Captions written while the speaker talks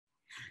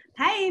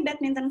Hai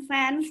Badminton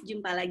Fans,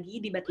 jumpa lagi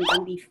di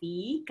Badminton TV.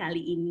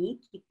 Kali ini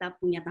kita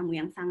punya tamu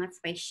yang sangat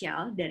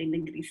spesial dari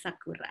negeri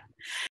Sakura.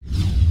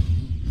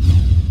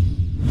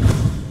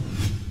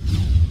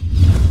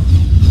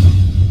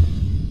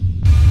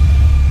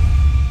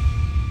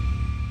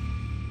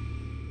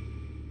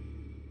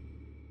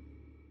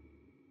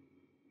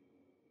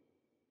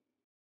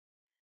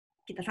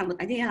 Kita sambut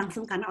aja ya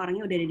langsung karena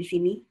orangnya udah ada di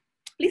sini.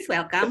 Please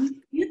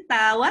welcome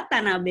Yuta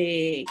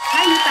Watanabe.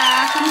 Hai Yuta,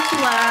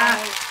 konnichiwa.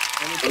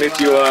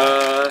 Konnichiwa.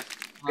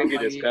 Genki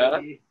desu ka?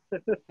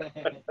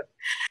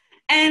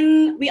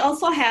 And we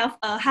also have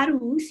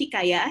Haru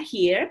Sikaya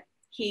here.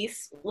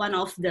 He's one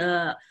of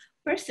the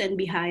person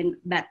behind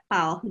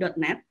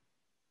badpal.net.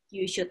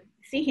 You should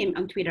see him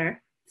on Twitter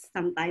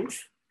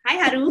sometimes.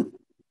 Hi Haru.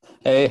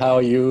 Hey, how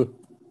are you?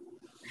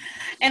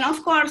 And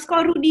of course,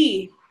 Ko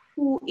Rudy,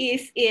 who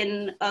is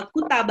in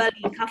Kuta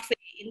Bali Cafe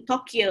in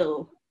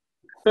Tokyo.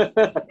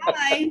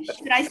 Hi,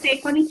 should I say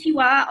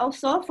konnichiwa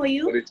also for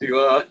you?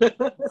 Konnichiwa.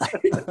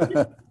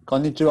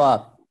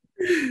 Konnichiwa.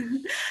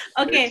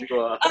 Oke,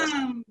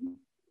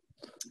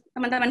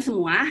 teman-teman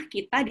semua,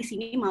 kita di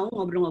sini mau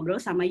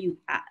ngobrol-ngobrol sama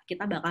Yuta.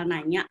 Kita bakal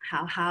nanya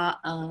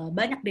hal-hal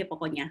banyak deh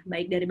pokoknya,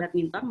 baik dari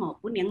badminton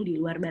maupun yang di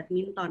luar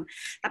badminton.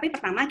 Tapi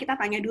pertama kita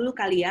tanya dulu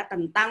kali ya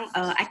tentang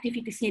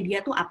aktivitasnya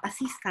dia tuh apa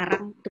sih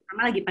sekarang,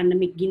 terutama lagi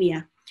pandemik gini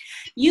ya.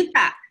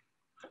 Yuta,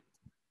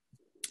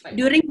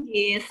 during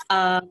this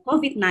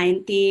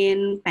COVID-19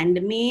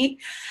 pandemic,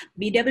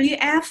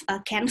 BWF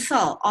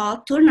cancel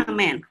all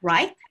tournament,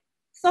 right?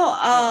 So,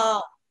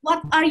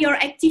 what are your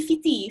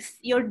activities,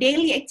 your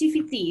daily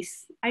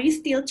activities? Are you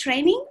still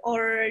training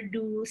or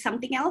do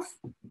something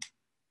else?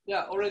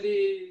 Yeah,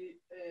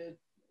 already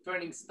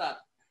training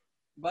start,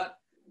 but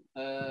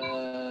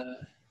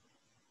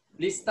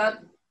this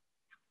start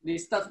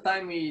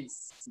time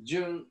is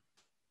June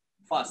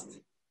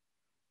 1st.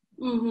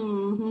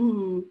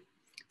 Mm-hmm.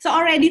 So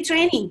already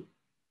training?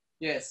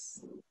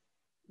 Yes.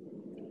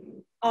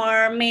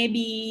 Or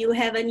maybe you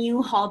have a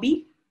new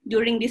hobby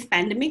during this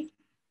pandemic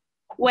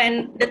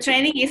when the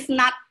training is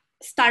not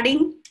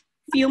starting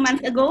few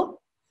months ago?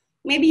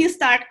 Maybe you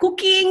start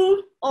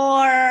cooking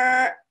or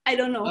I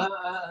don't know.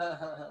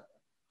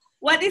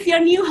 What is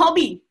your new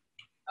hobby?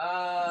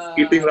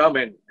 Eating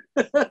ramen.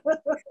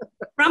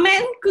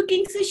 Ramen?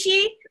 Cooking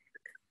sushi?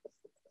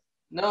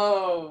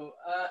 No,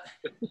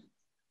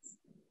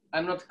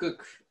 I'm not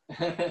cook.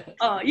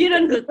 Oh, you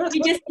don't cook.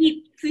 You just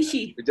eat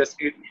sushi. We just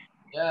eat.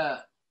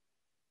 Yeah.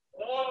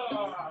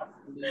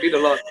 Eat a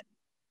lot.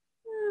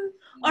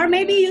 Or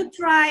maybe you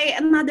try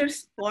another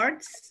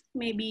sports,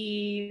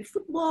 maybe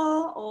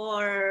football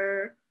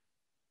or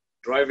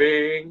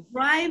Driving.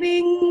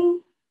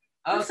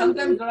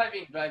 Sometimes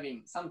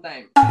driving,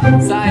 sometimes.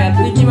 さあやっ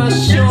ていきま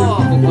しょう。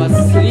ここは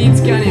スイー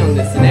ツキャニオン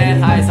ですね。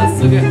はい、早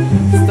速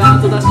スタ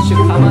ートダッシ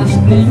ュかま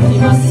していき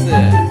ます。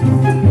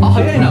あ、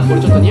早いな。これ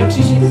ちょっと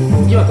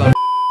 200cc 疑惑ある。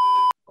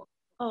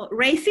Oh,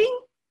 racing?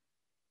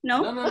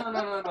 No? No.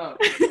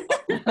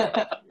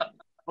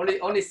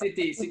 Only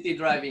city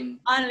driving.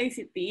 Only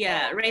city,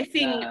 yeah.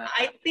 Racing,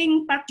 I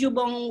think Park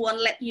Jubong won't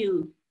let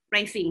you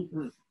racing.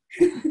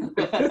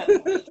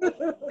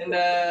 And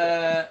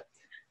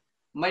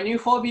my new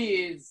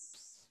hobby is,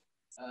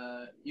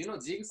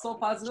 jigsaw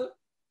puzzle?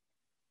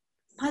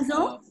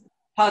 Puzzle?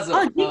 Puzzle.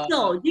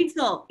 Oh,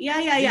 jigsaw. Yeah.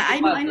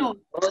 I know.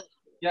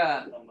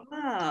 Yeah.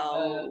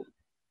 Wow.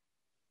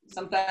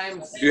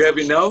 Sometimes. Do you have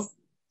it now?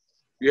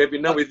 Do you have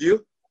it now with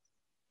you?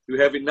 Do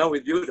you have it now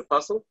with you, the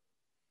puzzle?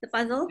 The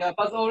puzzle? Yeah,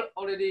 puzzle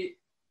already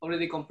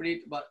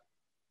complete, but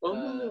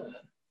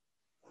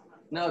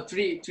now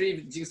three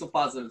jigsaw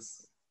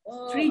puzzles.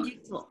 Three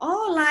jigsaw.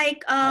 Oh,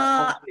 like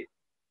Complete.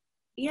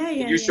 Yeah.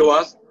 Can you show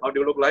us how they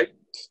look like,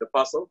 the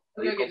puzzle?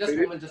 Okay, just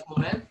a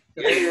moment.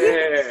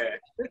 Yeah.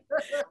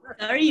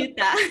 Sorry,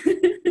 Yuta.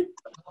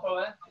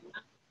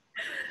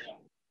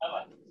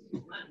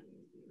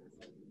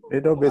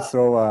 Little bit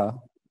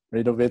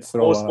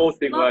slower. Small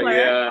thing, right?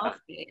 Yeah.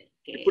 Okay.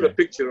 You put a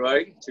picture,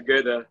 right,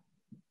 together.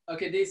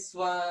 Okay, this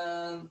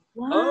one.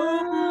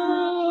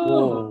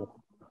 Wow.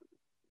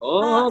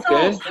 Oh,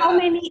 okay. So how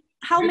many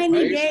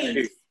Nice.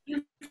 days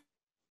you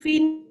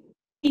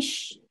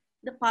finish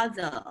the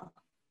puzzle?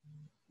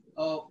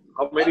 Oh,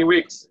 How many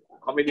weeks?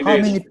 How many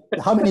days?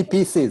 How many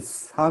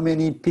pieces?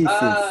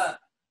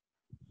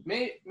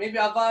 maybe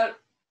about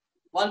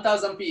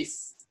 1,000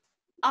 pieces.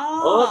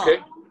 Oh,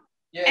 Okay.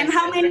 Yes, and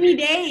how many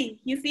days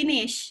you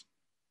finish?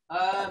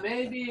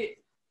 Maybe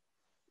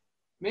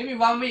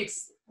 1 week.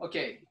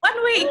 Okay.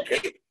 1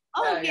 week.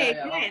 Okay,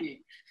 Yeah, great. 1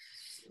 week.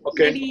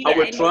 Okay, Maybe, I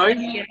will try.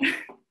 idea.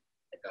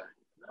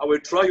 I will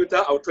try,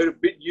 Yuta. I will try to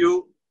beat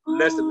you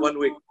less than 1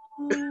 week.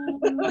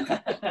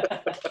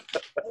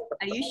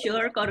 Are you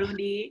sure, Ko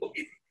Rudy?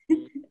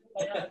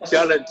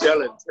 Challenge.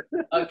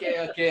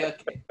 Okay.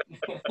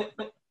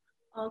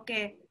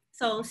 Okay.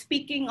 So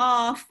speaking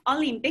of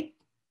Olympic,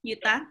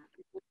 Yuta,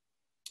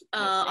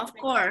 of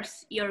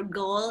course, your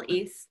goal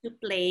is to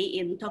play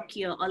in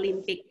Tokyo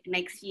Olympic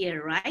next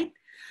year, right?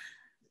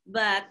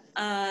 But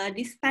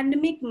this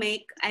pandemic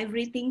make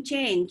everything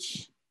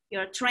change.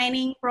 your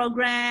training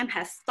program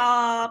has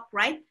stopped,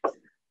 right?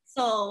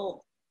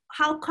 So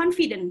how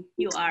confident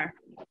you are,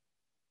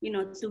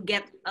 to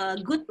get a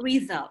good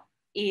result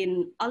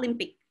in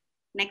Olympic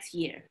next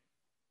year?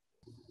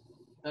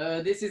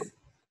 This is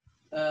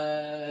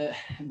a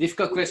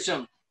difficult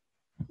question.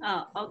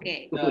 Oh,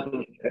 okay.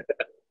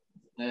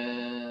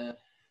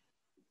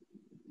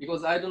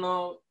 Because I don't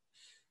know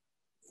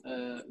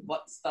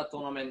what's the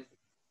tournament,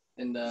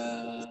 and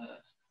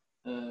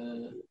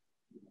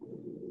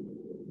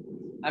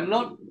I'm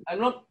not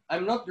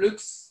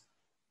looks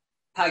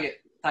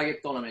target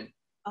tournament.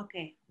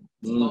 Okay.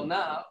 So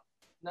now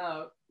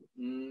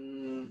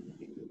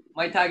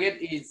my target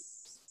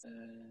is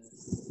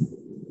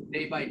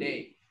day by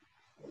day.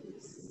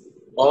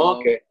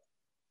 Okay.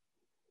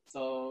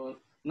 So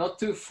not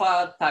too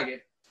far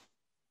target.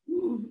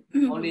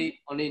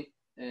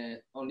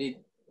 only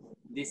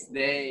this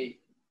day,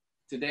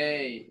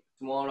 today,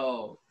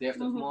 tomorrow, day after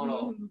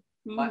tomorrow,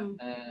 but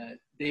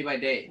day by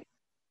day.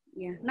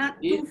 Yeah,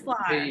 not too far.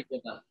 Very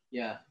important.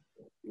 Yeah.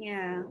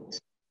 Yeah.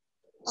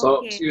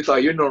 So, Okay.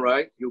 Yuta, you know,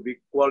 right? You'll be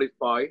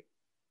qualified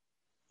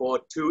for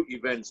 2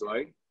 events,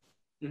 right?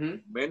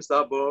 Men's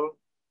double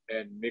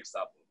and mixed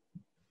double.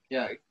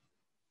 Yeah. Right?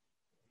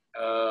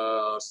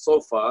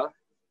 So far,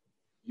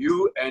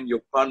 you and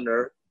your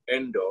partner,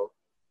 Endo,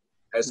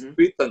 has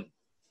beaten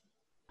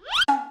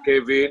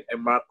Kevin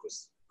and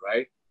Marcus,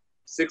 right?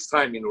 6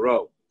 times in a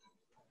row.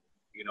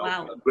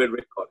 Wow. A great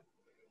record.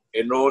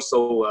 And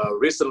also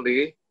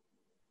recently,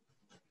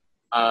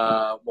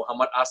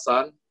 Muhammad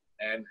Hassan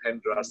and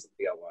Hendra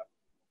Setiawan.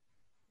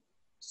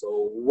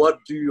 So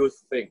what do you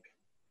think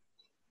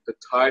the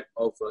type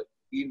of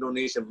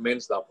Indonesian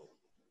men's double?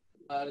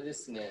 あれで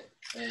すね、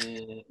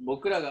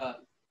僕らが、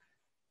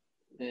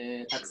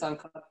たくさん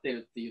勝って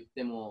るって言っ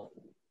ても、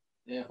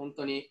本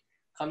当に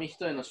紙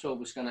一重の勝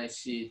負しかない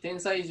し、点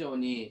差以上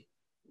に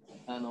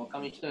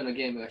紙一重の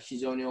ゲームが非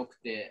常に多く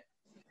て、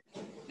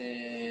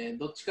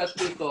どっちかっ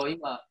ていうと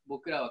今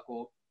僕らは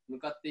こう向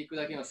かっていく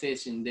だけの精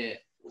神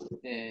で、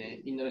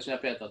インドネシア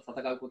ペアと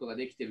戦うことが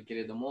できてるけ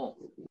れども、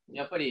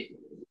やっぱり、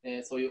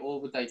そういう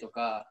大舞台と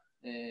か、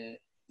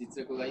実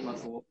力が今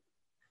こう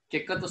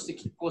結果として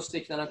拮抗し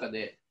てきた中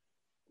で、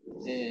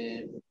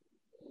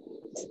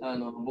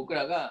僕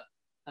らが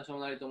多少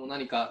なりとも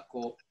何か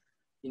こ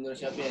うインドネ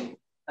シアペアに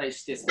対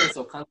してストレス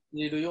を感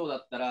じるようだ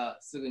ったら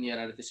すぐにや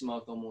られてしま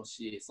うと思う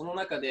し、その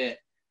中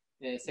で、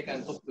世界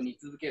のトップに居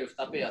続ける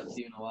2ペアっ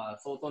ていうのは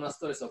相当なス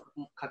トレスを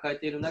抱え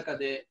ている中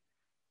で、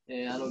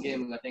ゲー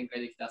ムが展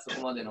開できたそ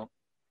こまでの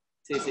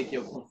成績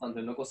をコンスタント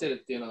に残せるっ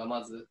ていうのが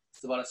まず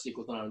素晴らしい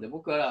ことなので、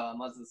僕らは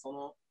まずそ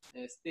の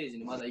ステージ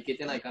にまだ行け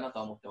てないかなと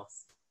は思ってま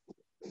す。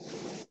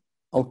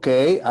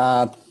Okay,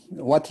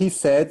 what he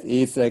said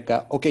is like,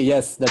 okay,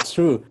 yes, that's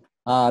true.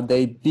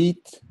 They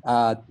beat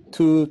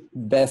 2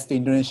 best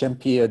Indonesian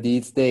peers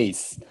these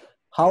days.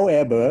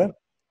 However,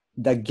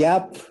 the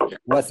gap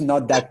was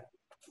not that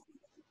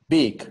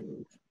big.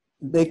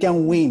 They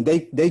can win.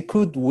 They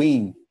could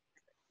win,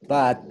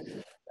 but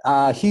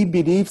he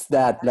believes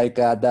that like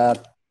the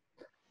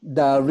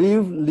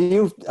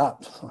real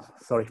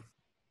sorry.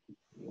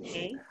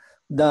 Okay.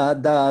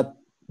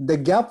 The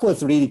gap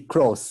was really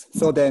close.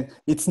 So then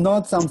it's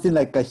not something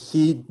like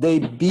they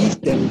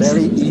beat them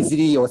very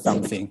easily or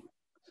something.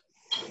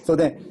 So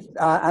then,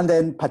 and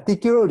then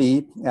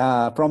particularly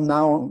from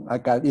now,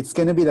 like it's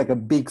going to be like a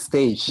big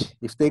stage.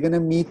 If they're going to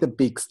meet the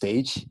big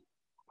stage,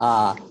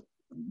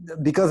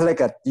 because like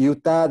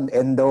Yuta and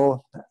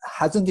Endo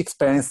hasn't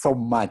experienced so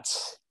much.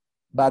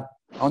 But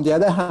on the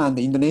other hand,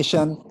 the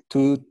Indonesian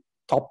 2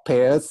 top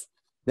pairs,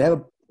 they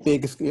have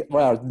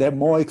they're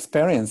more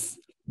experienced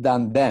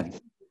than them.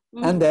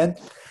 And then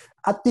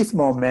at this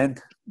moment,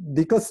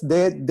 because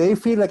they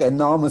feel like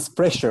enormous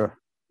pressure,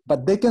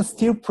 but they can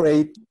still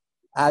play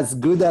as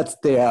good as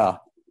they are.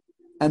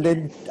 And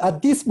then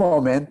at this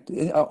moment,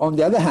 on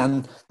the other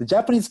hand, the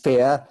Japanese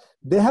pair,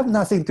 they have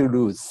nothing to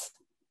lose.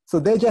 So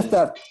they just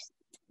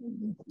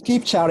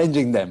keep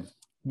challenging them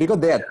because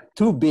they are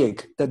too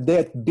big, that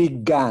they're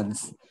big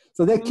guns.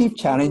 So they keep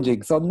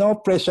challenging. So no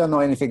pressure, no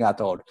anything at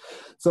all.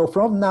 So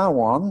from now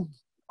on,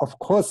 of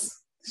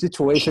course,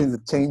 situation is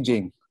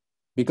changing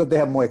because they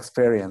have more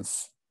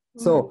experience.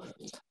 So,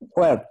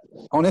 well,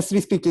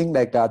 honestly speaking,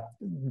 like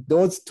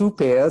those 2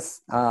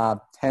 pairs,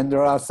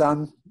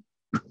 Hendra-san,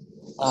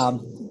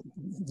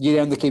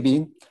 Gillian and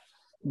Kevin,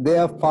 they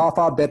are far,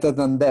 far better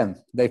than them,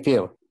 they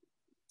feel.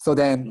 So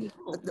then,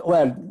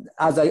 well,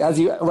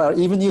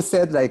 even you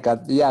said like,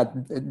 yeah,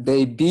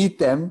 they beat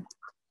them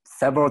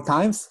several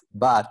times,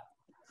 but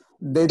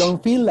they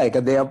don't feel like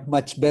they are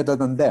much better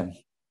than them.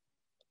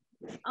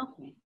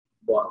 Okay.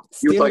 Wow,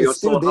 you thought you're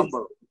so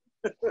humble.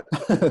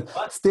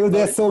 Still,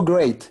 they're so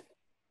great.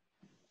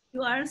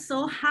 You are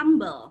so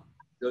humble.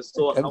 You're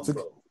so humble.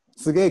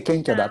 すげえ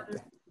謙虚だっ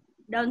て。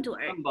Down to ナ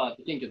earth. ンバーっ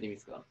て謙虚って意味で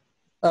すか？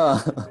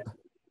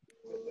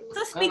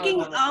 So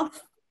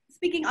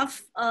speaking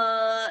of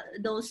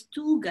those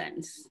 2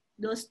 guns,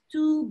 those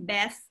 2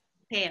 best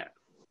pair,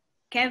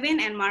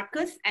 Kevin and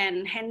Marcus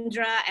and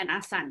Hendra and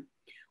Hassan.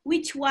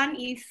 which one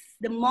is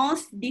the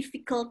most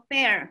difficult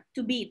pair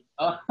to beat?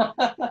 Oh.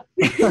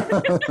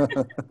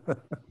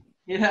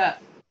 Yeah,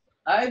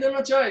 I don't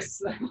know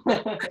choice.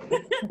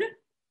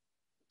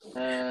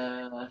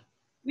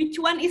 Which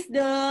one is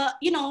the,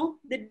 you know,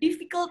 the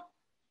difficult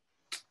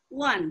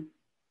one?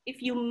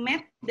 If you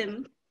met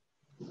them.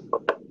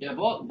 Yeah,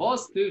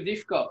 both too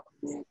difficult.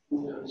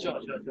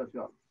 Sure.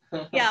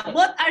 Yeah,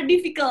 both are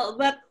difficult,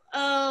 but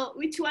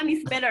which one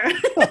is better?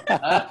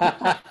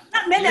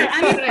 Not better.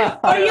 I mean,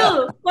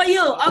 for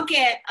you.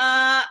 Okay.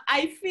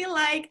 I feel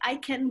like I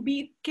can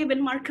beat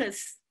Kevin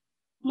Marcus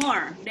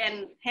more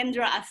than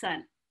Hendra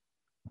Ahsan,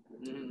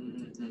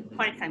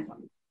 for example.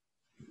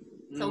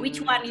 So which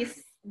one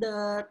is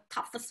the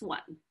toughest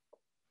one?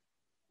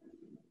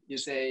 You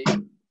say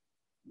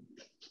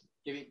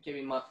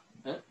Kevin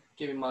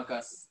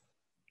Marcus.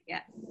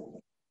 Yeah,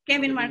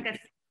 Kevin Marcus.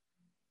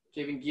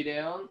 Kevin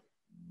Gideon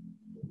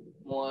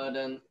more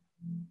than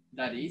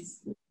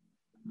Daddy's.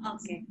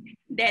 Okay,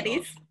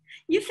 Daddies.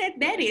 You said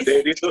Daddies.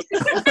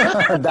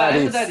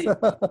 Daddies.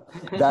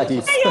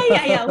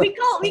 Yeah. We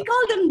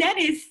call them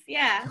Daddies.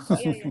 Yeah.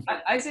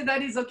 I said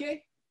Daddy's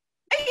okay.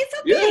 It's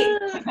okay.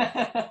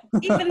 Yeah.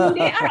 Even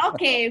they are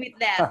okay with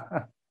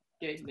that.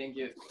 Okay, thank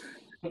you.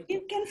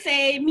 You can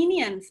say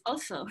Minions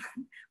also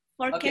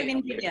for Okay, Kevin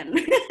okay. Gideon.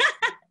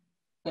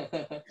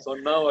 So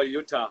now,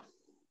 Yuta,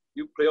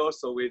 you play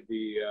also with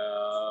the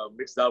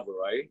mixed double,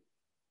 right?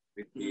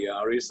 With the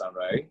Arisan,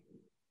 right?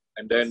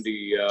 And then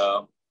the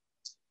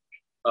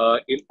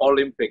in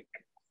Olympic,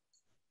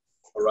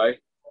 all right?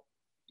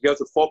 You have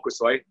to focus,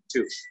 right?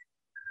 Too.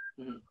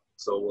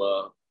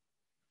 So,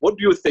 what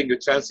do you think your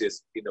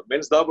chances in the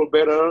men's double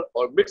better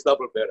or mixed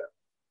double better?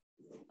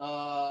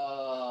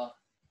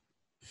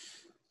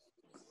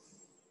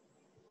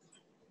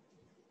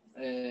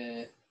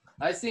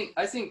 I think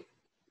I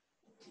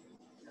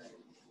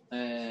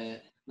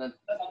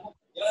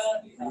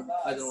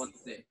don't know what to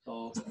say.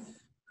 So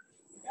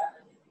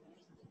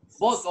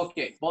both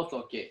okay. Both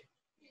okay.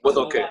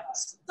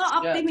 So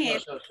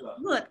optimist. Sure.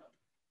 Good.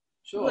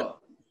 Sure.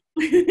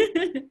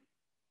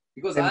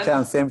 Because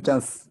Same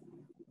chance.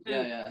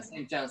 Yeah,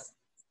 same chance.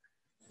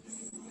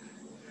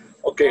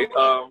 Okay.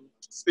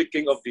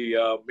 Speaking of the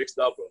mixed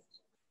double,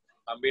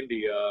 I mean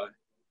the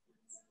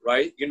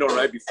right. You know,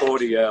 right before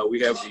the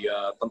we have the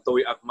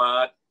Tantowi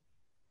Ahmad,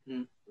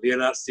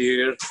 Leonard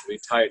Sear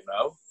retired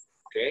now.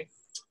 Okay.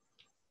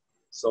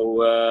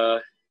 So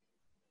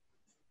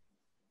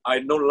I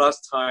know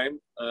last time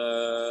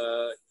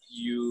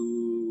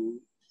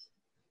you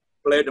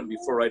played them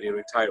before, right? They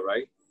retired,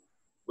 right?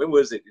 When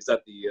was it? Is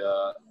that the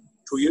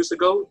 2 years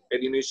ago at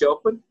Indonesia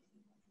Open?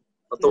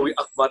 Tantowi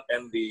Ahmad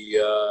and the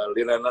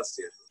Leonard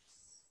Sear.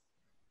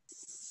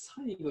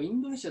 最後イ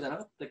ンドネシアじゃな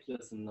かった気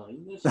がするな。イ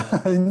ンドネシ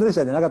ア。インドネシ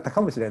アじゃなかった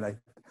かもしれない。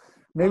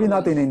Maybe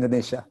not in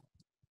Indonesia.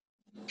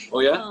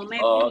 Oh yeah? Oh,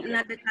 maybe in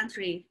another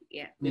country.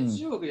 Yeah. で、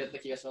中国でやった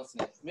気がします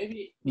ね。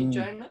Maybe in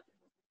China?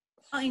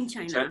 Oh, in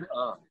China. China?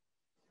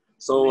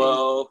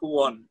 So who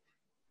won?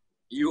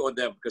 You or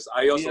them? Because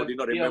I also did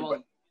not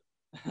remember.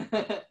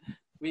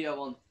 We are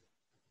one.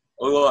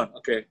 Oh, won.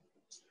 Okay.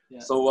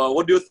 Yeah. So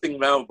what do you think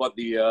now about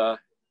the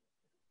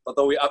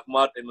Tantowi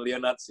Ahmad and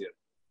Leonard Sear?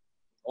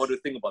 What do you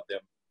think about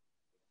them?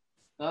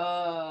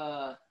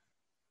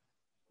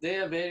 They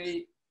are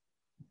very,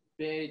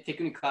 very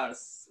technical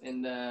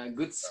and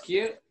good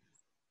skill.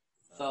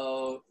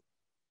 So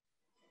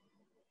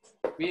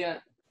we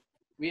are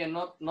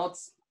not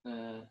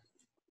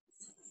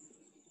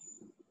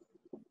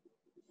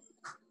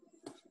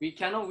we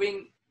cannot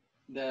win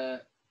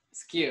the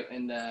skill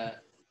and the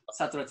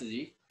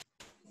strategy.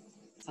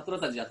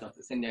 Strategy だったん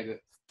です。戦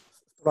略。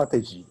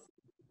Strategy.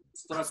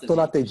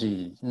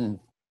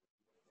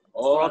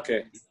 Oh,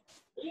 okay.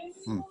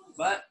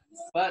 But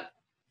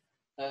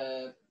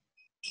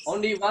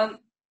only one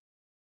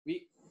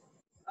we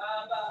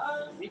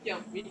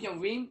can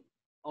win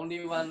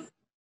only one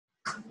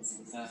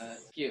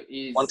skill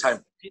is One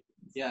time.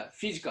 Yeah,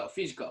 physical.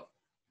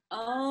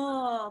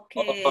 Oh,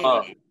 okay.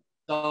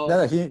 So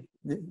No,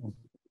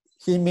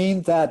 he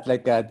means that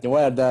like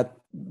where that.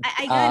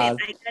 I got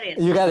it.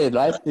 You got it,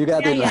 right? You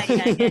got it, right?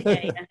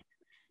 Yeah.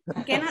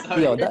 Cannot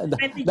Sorry. the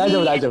strategy That's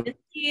and the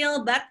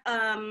skill, but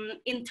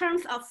in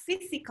terms of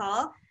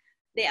physical,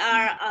 they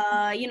are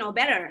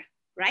better,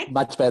 right?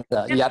 Much better.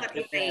 That's Yeah. what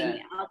you're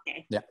saying.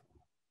 Okay. Yeah.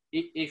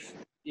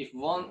 if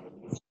one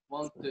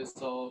want to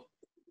so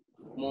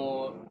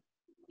more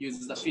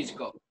use the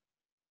physical,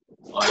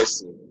 Oh, I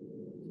see.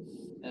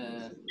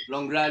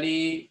 long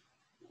rally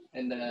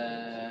and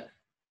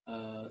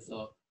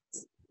so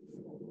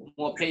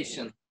more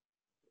patient.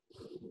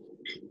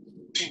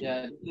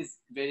 Yeah, this is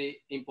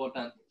very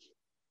important.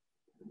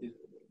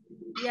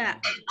 Yeah.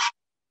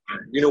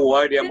 You know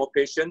why they are more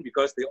patient?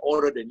 Because they're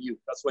older than you.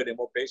 That's why they're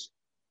more patient.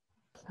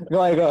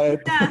 Go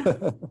ahead. Yeah.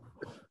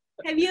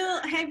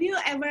 Have you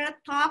ever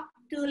talked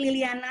to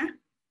Liliana?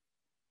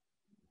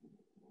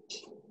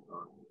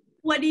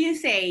 What do you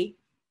say?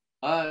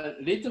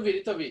 Little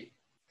bit.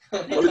 A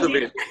little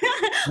bit.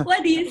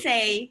 What do you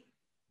say?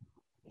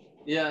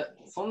 いや、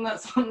そんな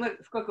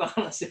深くは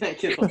話してない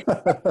けど、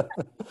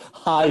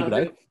はいぐ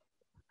らい。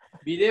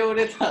ビデオ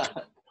レタ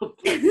ー撮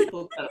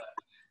ったら、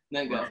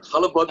なんか、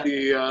How about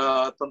the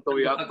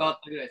Tantowi 関 Akmat? わっ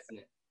たぐらいです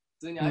ね。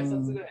普通に挨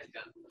拶ぐらいし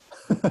か。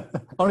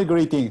Only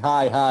greeting.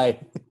 Hi, hi.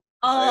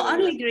 Oh,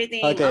 only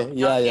greeting. Okay,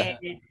 yeah, yeah.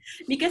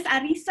 Because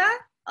Arisa,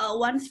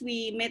 once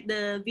we made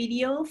the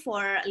video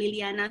for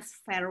Liliana's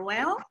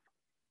farewell,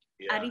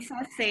 Yeah.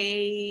 Arisa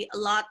say a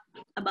lot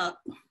about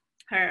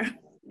her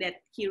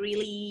that she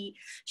really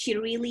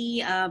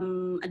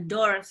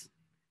adores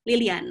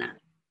Liliana.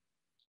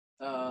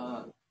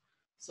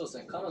 そうです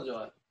ね、彼女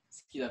は好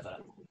きだから、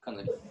か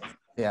なり。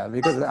Yeah,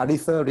 because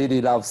Alisa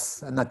really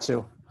loves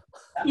Nacho.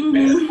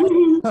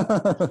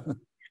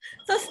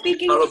 So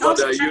speaking How of about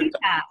Arisa,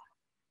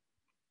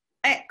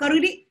 Kak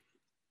Rudy?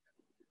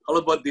 How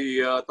about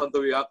the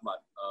Tantowi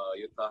Akmat,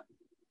 Yuta?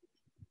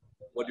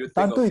 What do you think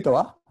タン of トゥイ it? と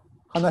は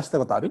話した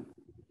ことある？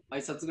 挨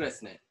拶ぐらいで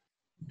すね。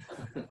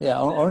Yeah,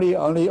 only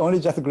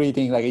just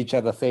greeting like each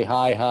other, say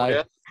hi, hi.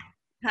 Yeah.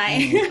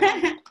 Hi.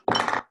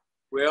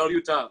 Well,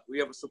 Yuta, we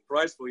have a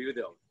surprise for you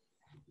though.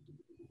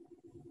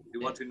 You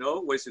want to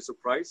know what's your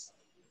surprise?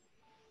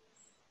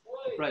 サ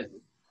プライズ。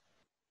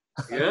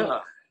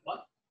Yeah.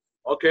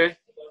 Okay.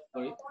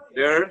 Sorry?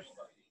 There.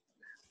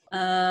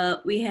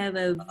 We have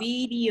a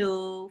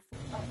video.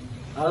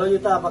 Halo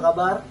Yuta, apa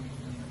kabar?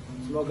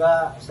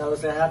 Semoga selalu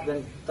sehat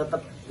dan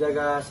tetap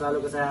jaga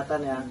selalu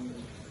kesehatan ya.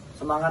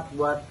 Semangat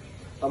buat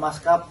Thomas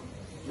Cup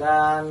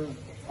dan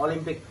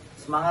Olimpik.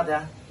 Semangat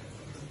ya.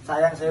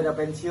 Sayang saya udah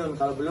pensiun.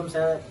 Kalau belum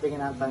saya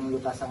pengen nantang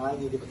Yuta Sang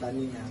lagi di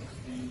pertandingan.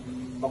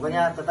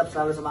 Pokoknya tetap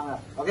selalu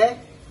semangat. Oke?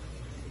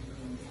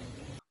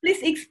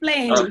 Please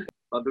explain.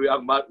 Tantowi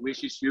Akmat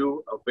wishes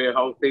you a very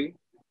healthy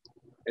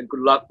and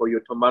good luck for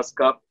your Thomas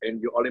Cup and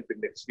your Olympic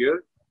next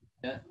year.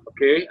 Yeah.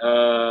 Okay.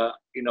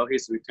 You know,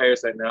 he's retired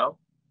right now.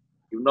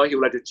 You know, he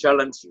would like to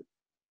challenge you.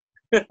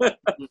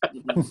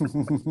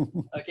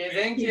 Okay,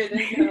 thank you.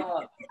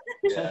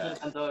 Yeah.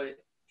 ちゃんと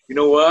You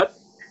know what?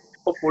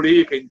 Hopefully,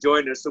 you can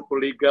join the Super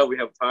Liga. We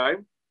have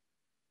time.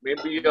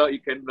 Maybe you can, you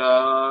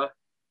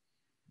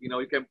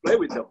can play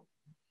with them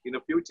in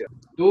the future.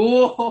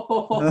 お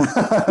お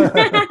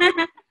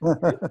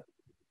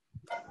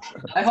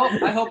I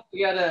hope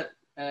together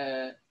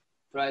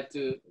try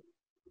to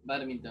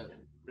badminton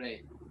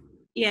play.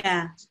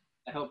 Yeah.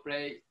 I hope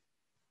play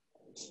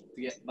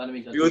to get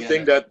badminton Do you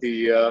think together. that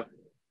the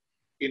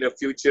in the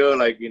future,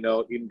 like in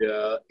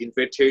the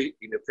invitation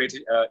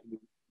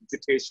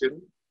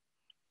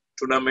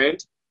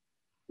tournament,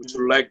 would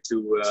you like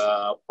to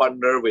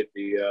partner with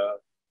the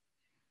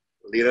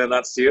Lina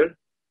Natsir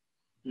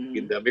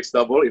in the mixed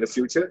double in the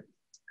future?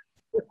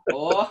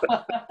 おー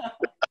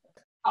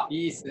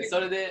いいっすね。そ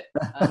れで、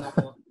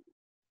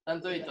担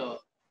当医と、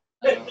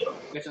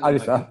アリ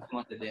サ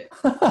待ってて。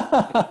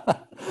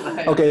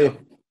Okay.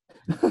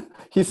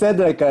 He said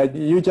like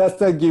you just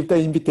give the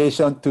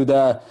invitation to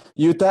the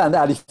Yuta and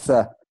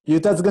Alisa.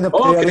 Yuta's gonna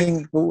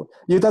pairing.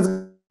 Yuta's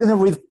gonna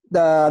with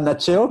the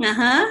Nacho,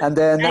 and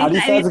then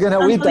Alisa's gonna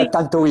with the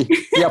Tantowi.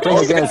 We are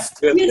playing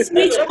against. Which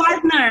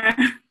partner?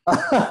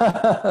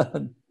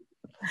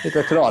 It's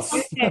a cross.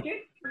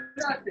 Okay.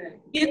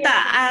 Yuta,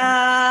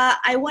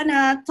 I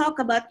wanna talk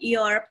about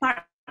your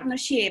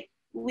partnership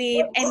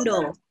with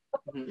Endo.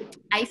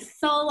 I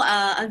saw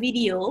a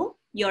video,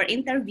 your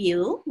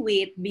interview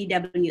with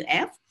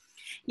BWF.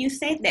 You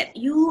said that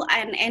you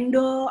and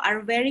Endo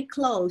are very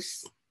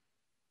close.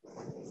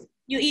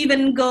 You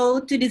even go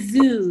to the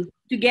zoo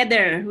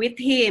together with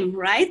him,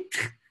 right?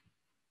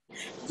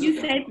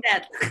 You said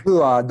that. 僕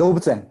は動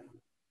物園。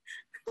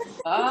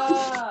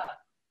ああ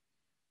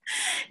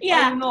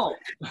Yeah. No.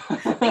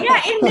 Yeah,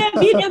 in the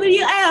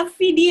BWF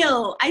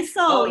video, I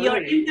saw Oh,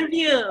 your really?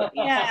 interview.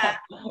 Yeah.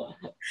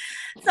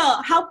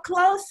 So, how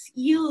close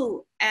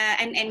you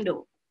and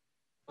Endo?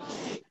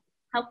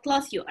 How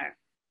close you are?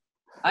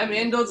 I'm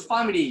ENDO'S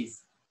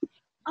families.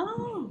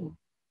 Oh,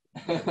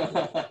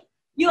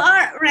 you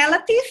are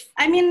relative?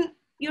 I mean,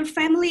 your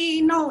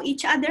family know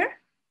each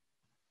other?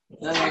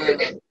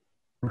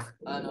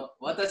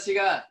 私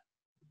が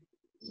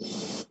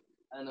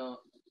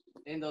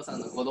遠藤さん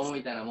の子供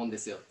みたいなもんで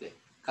すよって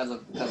家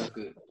族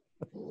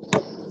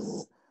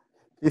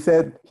He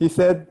said,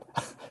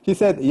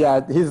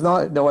 yeah, he's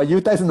not. No,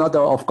 Yuta is not,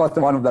 of course,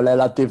 one of the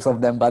relatives of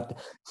them, but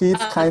he's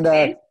kind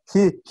of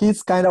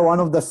he's kind of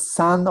one of the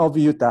son of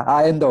Yuta,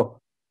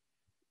 Endo.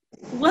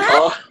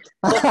 What?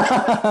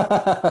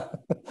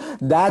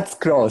 That's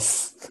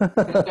close.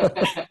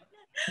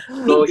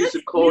 So you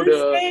should call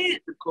the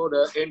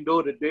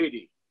Endo the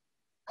daddy.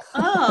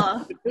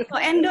 Oh, so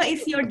Endo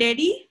is your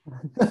daddy?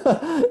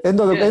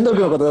 Endo の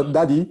こと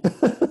ダディ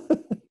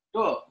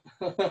と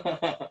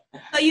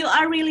So you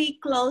are really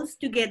close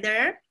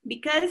together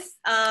because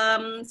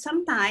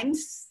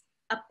sometimes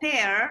a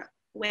pair,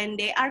 when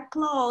they are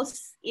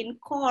close on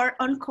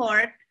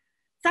court,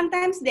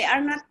 sometimes they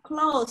are not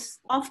close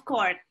off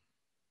court.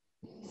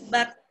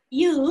 But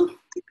you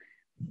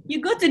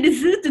go to the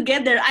zoo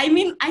together. I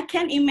mean, I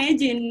can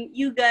imagine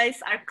you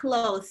guys are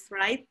close,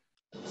 right?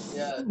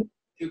 Yeah,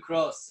 too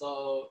close.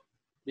 So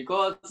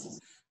because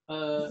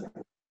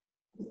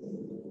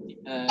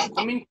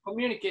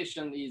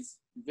communication is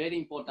very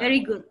important. Very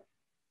good.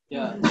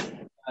 Yeah,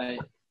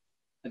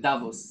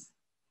 doubles.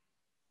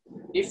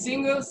 If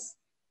singles,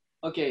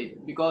 okay,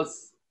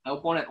 because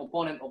opponent,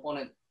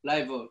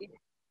 rival.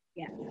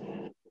 Yeah.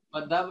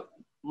 But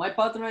my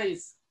partner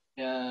is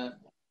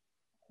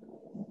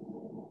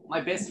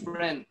my best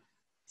friend,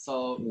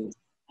 so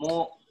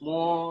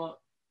more.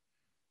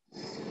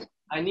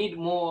 I need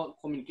more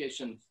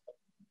communication.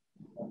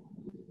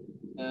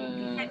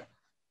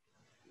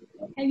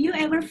 Have you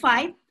ever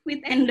fight with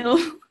Endo?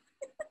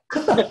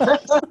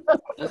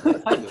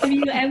 Have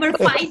you ever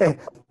fight?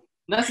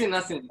 Nothing.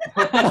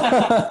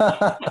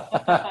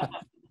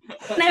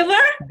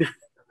 Never?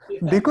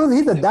 Because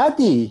he's a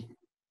daddy.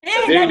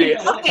 Daddy.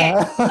 Okay.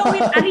 So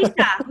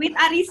with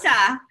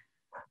Arisa,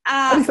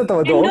 Arisaと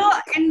はどう？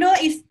 Endo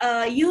is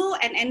you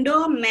and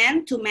Endo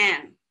man to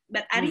man,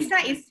 but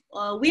Arisa is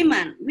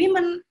women.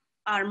 Women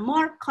are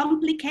more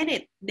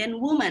complicated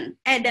than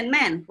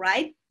men,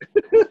 right?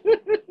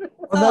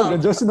なんか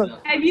女子の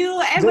Have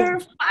you ever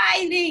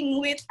fighting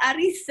with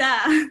Arisa?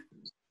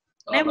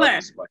 Never.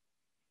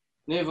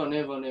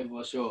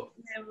 Never, sure.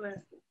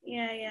 Never.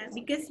 Yeah.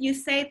 Because you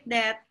said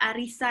that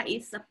Arisa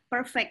is a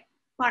perfect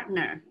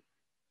partner.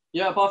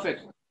 Yeah,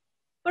 perfect.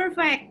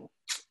 Perfect.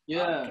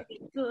 Yeah. Okay,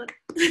 good.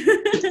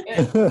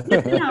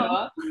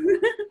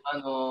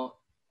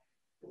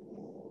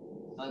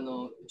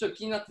 ちょっと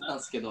気になってたん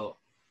ですけど、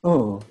う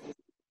ん。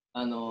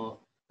なんだ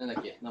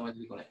っけ、名前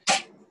出てこない。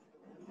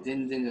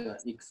全然出てこな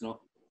い、ミックスの。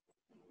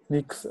ミ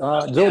ックス、ジ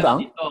ョーダ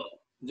ン？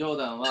ジョー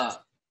ダン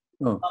は、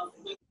うん。付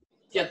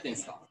き合ってん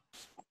すか？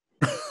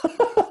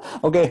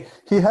 Okay,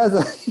 he has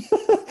a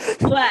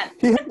What?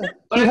 he has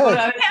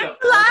a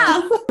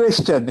Laugh.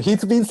 question.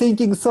 He's been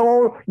thinking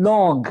so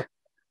long.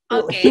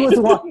 Okay.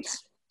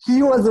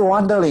 He was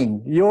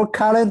wondering your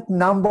current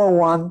number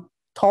one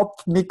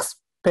top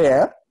mixed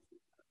pair.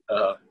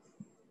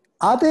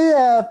 Are they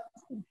are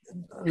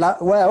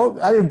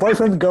you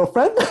boyfriend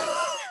girlfriend?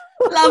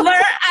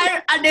 Lover?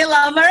 Are they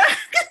lover?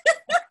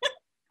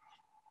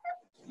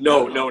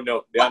 No,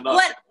 they are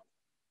not.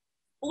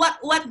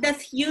 What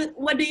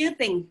do you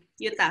think,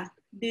 Yuta?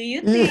 Do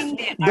you think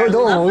they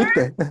ど are う思うっ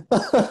lover?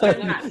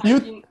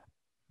 て。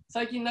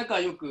最近仲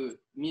良く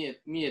見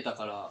えた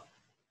から、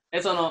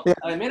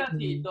あれメラテ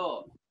ィ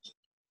と、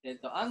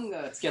アン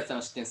ガが付き合ってた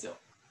の知ってんすよ。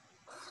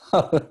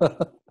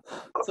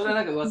それは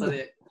なんか噂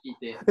で聞い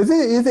て。Is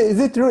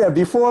it true that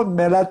before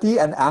Melati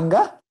and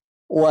Anga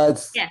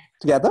was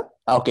together?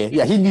 Okay,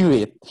 yeah, he knew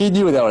it. He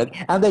knew it already.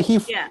 And then he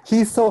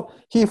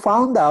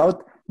found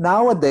out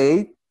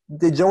nowadays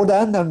the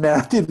Jordan and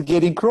Melati is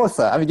getting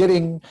closer. I mean,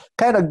 getting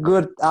kind of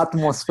good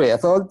atmosphere.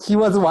 So he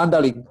was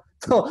wondering.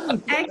 So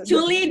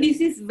Actually, this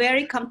is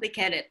very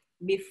complicated.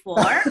 Before,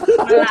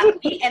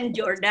 Melati and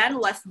Jordan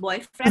was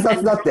boyfriend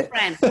and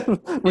girlfriend.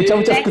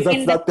 Back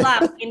in the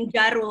club in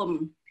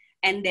Jarum.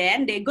 And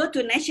then they go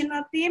to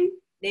national team,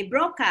 they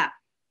broke up.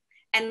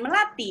 And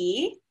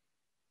Melati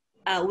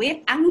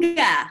with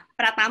Angga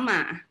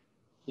Pratama.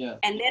 Yeah.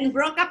 And then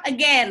broke up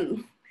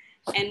again.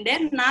 And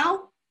then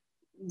now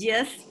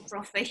just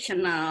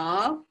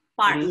professional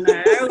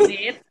partner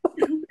with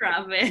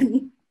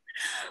Raven.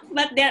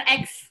 But their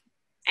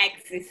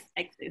exes.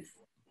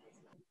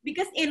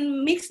 Because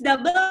in mixed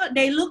double,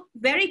 they look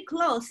very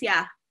close,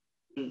 yeah.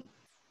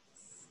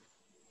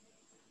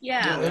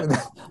 Yeah.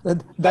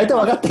 大体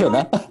分かったよ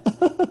な。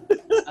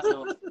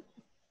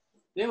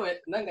でも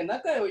なんか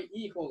仲良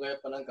い方がや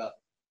っぱなんか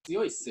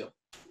強いっすよ。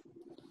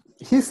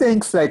He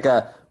thinks like,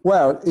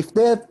 well, if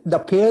the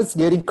pairs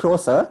getting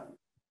closer,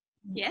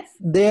 Yes.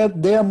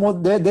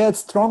 they're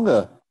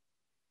stronger.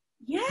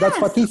 Yes. That's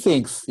what he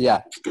thinks.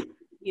 Yeah.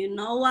 You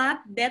know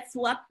what? That's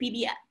what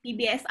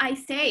PBSI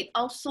said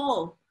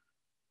also.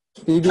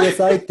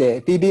 PBSI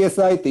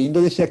ってインド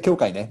ネシア協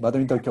会ね、バド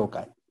ミントン協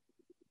会。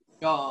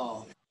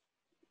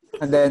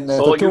And then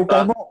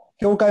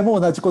協会も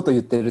同じこと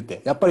言ってるっ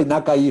て。やっぱり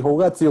仲いい方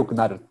が強く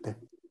なるって。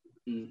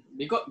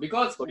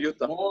Because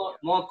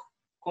more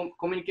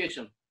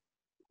communication.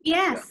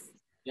 Yes.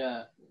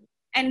 Yeah.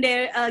 And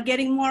they're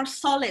getting more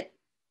solid.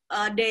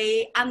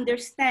 They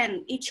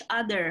understand each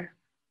other.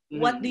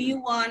 What do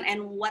you want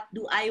and what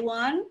do I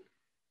want?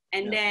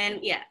 And then,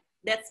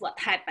 that's what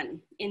happened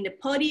in the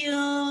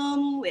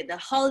podium with the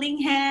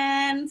holding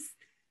hands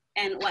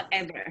and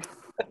whatever.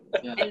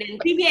 And then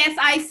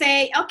PBSI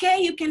say, okay,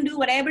 you can do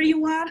whatever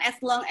you want as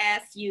long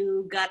as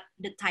you got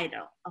the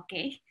title.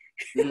 Okay.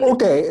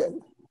 Okay.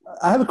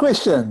 I have a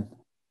question.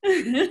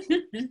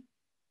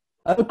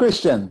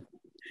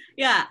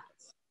 Yeah.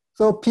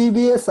 So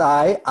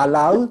PBSI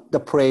allow the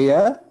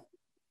player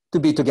to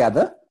be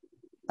together?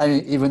 I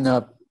mean, even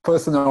a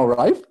personal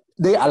life?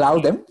 They allow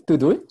them to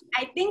do it?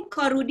 I think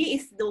Korudi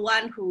is the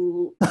one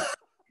who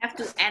have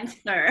to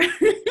answer.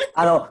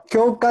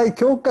 協会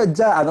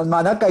じゃあ、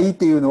仲いいっ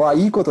ていうのは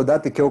いいことだ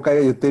って協会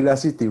が言ってるら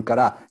しいっていうか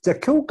ら、じゃあ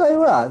協会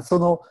はそ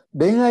の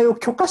恋愛を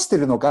許可して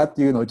るのかっ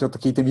ていうのをちょっと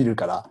聞いてみる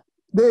から。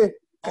で、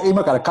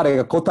今から彼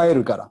が答え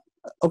るから。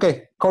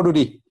OK, コル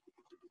リ、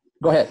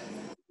go ahead.